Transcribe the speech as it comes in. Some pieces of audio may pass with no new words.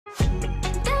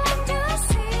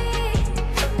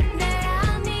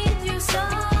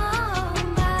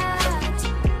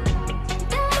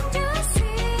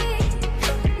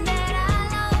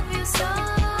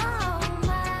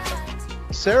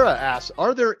Sarah asks,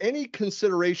 are there any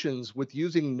considerations with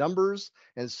using numbers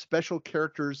and special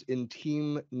characters in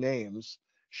team names,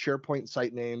 SharePoint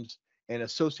site names, and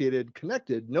associated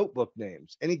connected notebook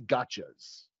names? Any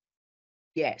gotchas?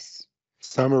 Yes.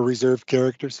 Some are reserved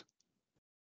characters.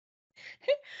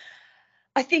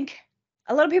 I think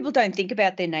a lot of people don't think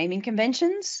about their naming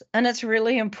conventions, and it's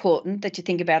really important that you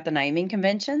think about the naming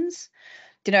conventions.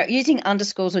 Using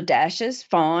underscores or dashes,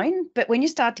 fine. But when you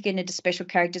start to get into special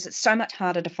characters, it's so much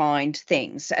harder to find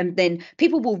things. And then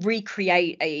people will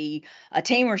recreate a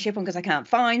team or a SharePoint because they can't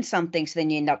find something. So then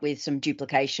you end up with some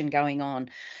duplication going on.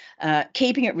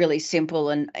 Keeping it really simple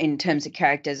and in terms of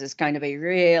characters is going to be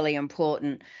really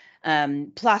important.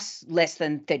 Plus less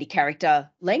than 30 character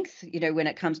length. When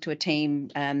it comes to a team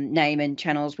name and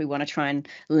channels, we want to try and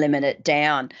limit it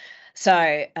down.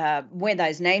 So when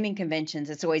those naming conventions,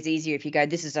 it's always easier if you go,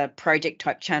 this is a project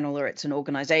type channel or it's an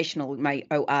organizational,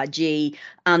 ORG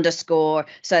underscore,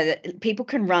 so that people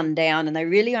can run down and they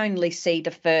really only see the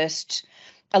first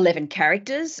 11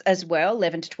 characters as well,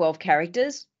 11 to 12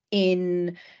 characters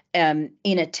in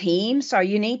a team. So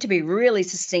you need to be really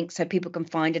succinct so people can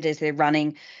find it as they're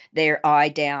running their eye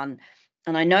down.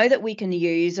 And I know that we can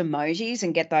use emojis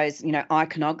and get those,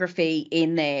 iconography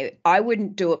in there. I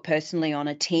wouldn't do it personally on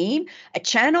a team. A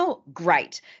channel,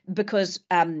 great, because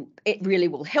it really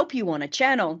will help you on a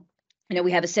channel.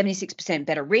 We have a 76%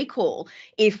 better recall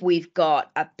if we've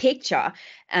got a picture,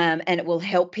 and it will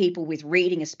help people with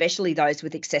reading, especially those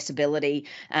with accessibility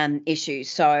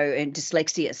issues, and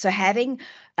dyslexia. So having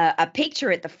a picture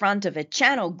at the front of a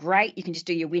channel, great. You can just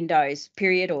do your Windows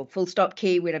period or full stop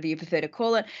key, whatever you prefer to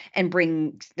call it, and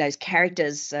bring those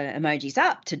characters, emojis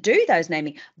up to do those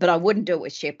naming. But I wouldn't do it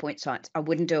with SharePoint sites. I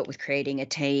wouldn't do it with creating a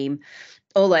team.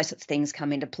 All those sorts of things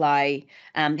come into play.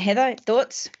 Heather,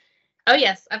 thoughts? Oh,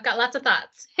 yes. I've got lots of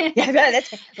thoughts.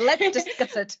 Let's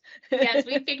discuss it. Yes,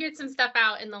 we figured some stuff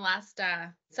out in the last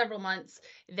several months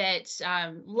that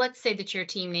let's say that your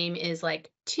team name is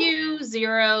like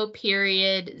 20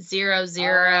 period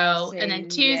 00 and then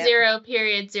 20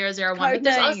 period 001. But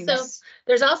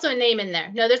there's also a name in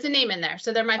there. No, there's a name in there.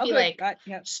 So there might be like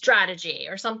strategy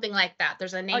or something like that.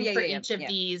 There's a name for each of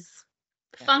these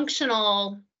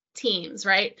functional teams,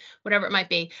 right? Whatever it might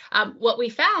be. What we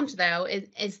found though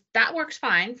is that works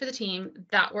fine for the team.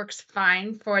 That works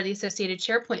fine for the associated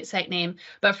SharePoint site name,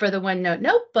 but for the OneNote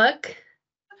notebook,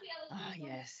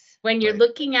 when you're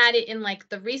looking at it in like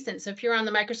the recent, so if you're on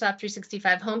the Microsoft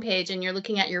 365 homepage and you're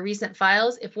looking at your recent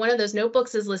files, if one of those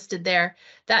notebooks is listed there,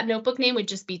 that notebook name would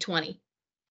just be 20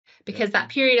 because that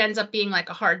period ends up being like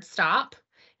a hard stop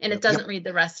and it doesn't read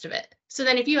the rest of it. So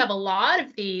then if you have a lot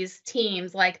of these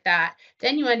teams like that,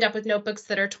 then you end up with notebooks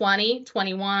that are 20,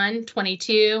 21,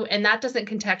 22, and that doesn't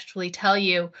contextually tell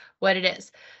you what it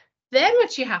is. Then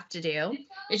what you have to do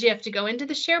is you have to go into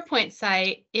the SharePoint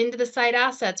site, into the site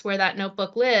assets where that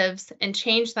notebook lives, and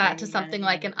change that to something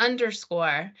like an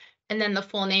underscore, and then the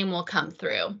full name will come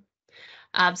through.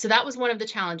 So that was one of the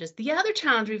challenges. The other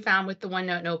challenge we found with the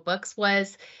OneNote notebooks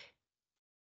was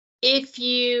if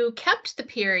you kept the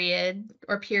period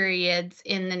or periods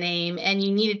in the name and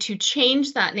you needed to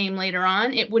change that name later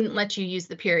on, it wouldn't let you use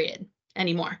the period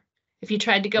anymore. If you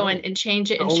tried to go in and change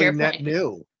it in SharePoint. Net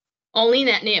new. Only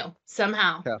net new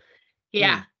somehow.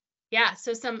 Yeah.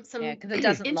 So some because it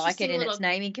doesn't like it in its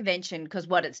naming convention, because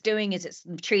what it's doing is it's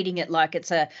treating it like it's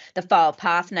the file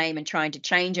path name and trying to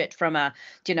change it from a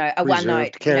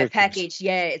OneNote package.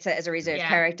 It's as a reserved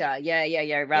character.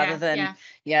 Rather than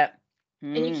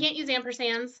And you can't use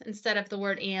ampersands instead of the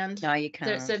word and. No, you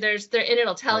can't. So and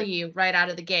it'll tell you right out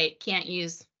of the gate, can't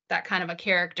use that kind of a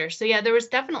character. So there was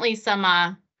definitely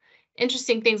some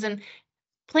interesting things, and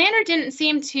Planner didn't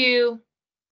seem to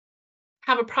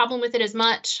have a problem with it as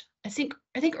much. I think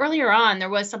earlier on there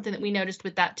was something that we noticed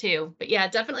with that too. But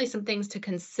definitely some things to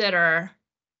consider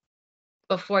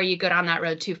before you go down that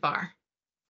road too far.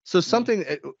 So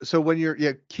when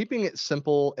you're keeping it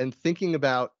simple and thinking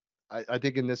about, I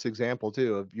think in this example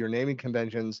too, of your naming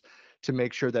conventions, to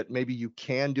make sure that maybe you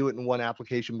can do it in one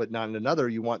application but not in another.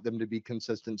 You want them to be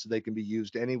consistent so they can be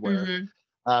used anywhere.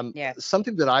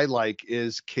 Something that I like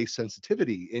is case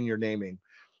sensitivity in your naming,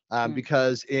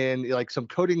 because in like some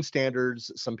coding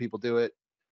standards, some people do it.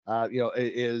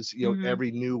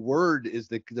 Every new word is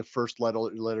the first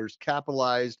letters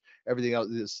capitalized. Everything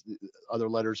else, other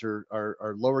letters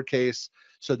are lowercase,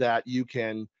 so that you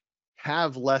can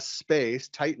have less space,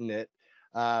 tighten it,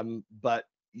 but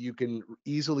you can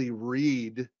easily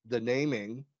read the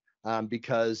naming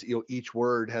because each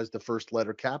word has the first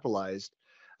letter capitalized.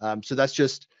 So that's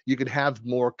just, you can have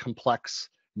more complex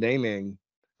naming,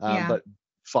 but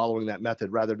following that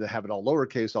method rather than have it all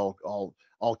lowercase,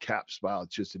 all caps. Wow,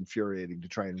 it's just infuriating to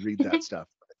try and read that stuff.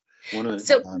 One of the,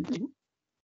 So- go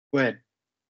ahead.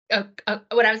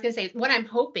 What I was going to say, what I'm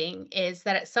hoping is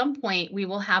that at some point we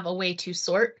will have a way to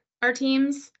sort our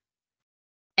teams.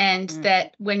 And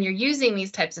that when you're using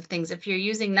these types of things, if you're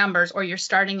using numbers or you're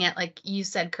starting at, like you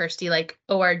said, Kirsty, like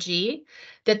ORG,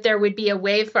 that there would be a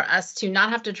way for us to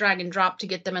not have to drag and drop to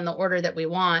get them in the order that we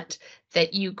want,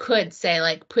 that you could say,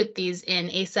 like, put these in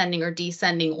ascending or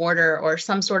descending order or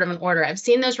some sort of an order. I've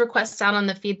seen those requests out on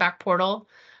the feedback portal,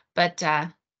 but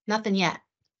nothing yet,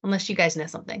 unless you guys know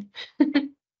something. But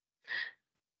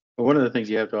one of the things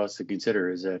you have to also consider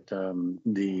is that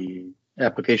the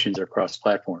applications are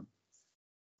cross-platform.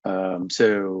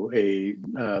 So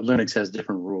Linux has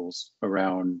different rules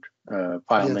around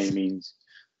file Yes. namings,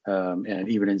 and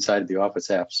even inside of the Office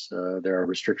apps, there are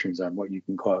restrictions on what you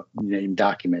can name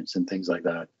documents and things like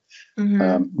that.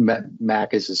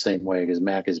 Mac is the same way, because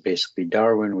Mac is basically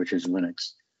Darwin, which is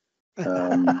Linux.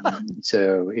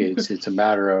 So it's a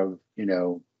matter of,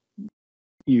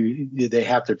 they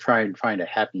have to try and find a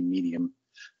happy medium.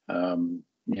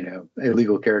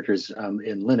 Illegal characters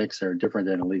in Linux are different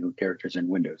than illegal characters in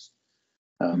Windows.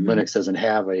 Linux doesn't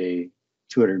have a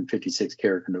 256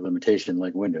 character limitation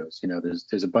like Windows.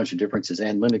 There's a bunch of differences,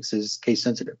 and Linux is case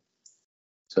sensitive.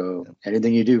 So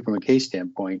anything you do from a case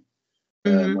standpoint,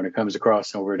 when it comes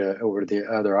across over to the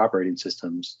other operating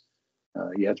systems,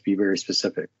 you have to be very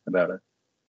specific about it.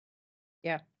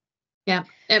 Yeah.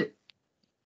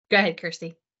 Go ahead,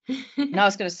 Kirsty. And I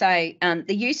was going to say,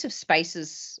 the use of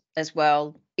spaces as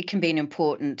well, it can be an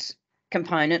important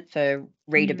component for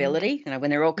readability, when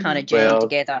they're all kind of jammed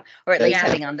together, or at least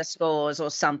having underscores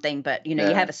or something. But, you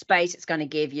have a space, it's going to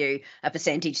give you a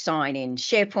percentage sign in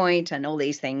SharePoint, and all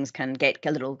these things can get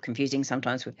a little confusing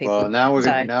sometimes with people. Well, now we're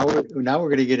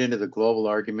going to get into the global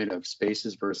argument of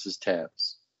spaces versus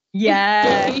tabs.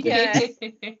 Yeah.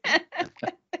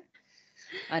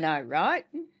 I know, right?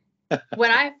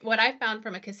 What I found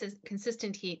from a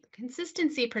consistency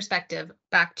perspective,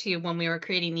 back to when we were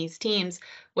creating these teams,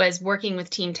 was working with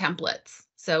team templates.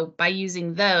 So by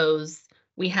using those,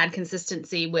 we had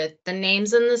consistency with the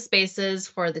names and the spaces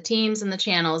for the teams and the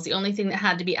channels. The only thing that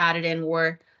had to be added in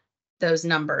were those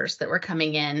numbers that were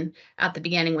coming in at the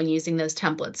beginning when using those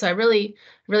templates. So I really,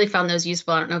 really found those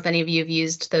useful. I don't know if any of you have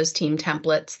used those team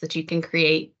templates that you can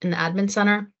create in the admin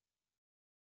center.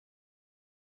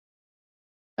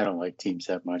 I don't like Teams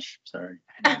that much. Sorry.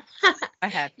 I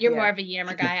have. You're more of a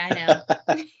Yammer guy, I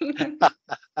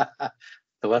know.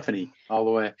 Telephony all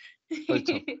the way.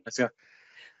 Let's go.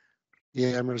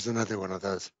 Yammer's another one of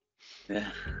those.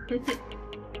 Yeah.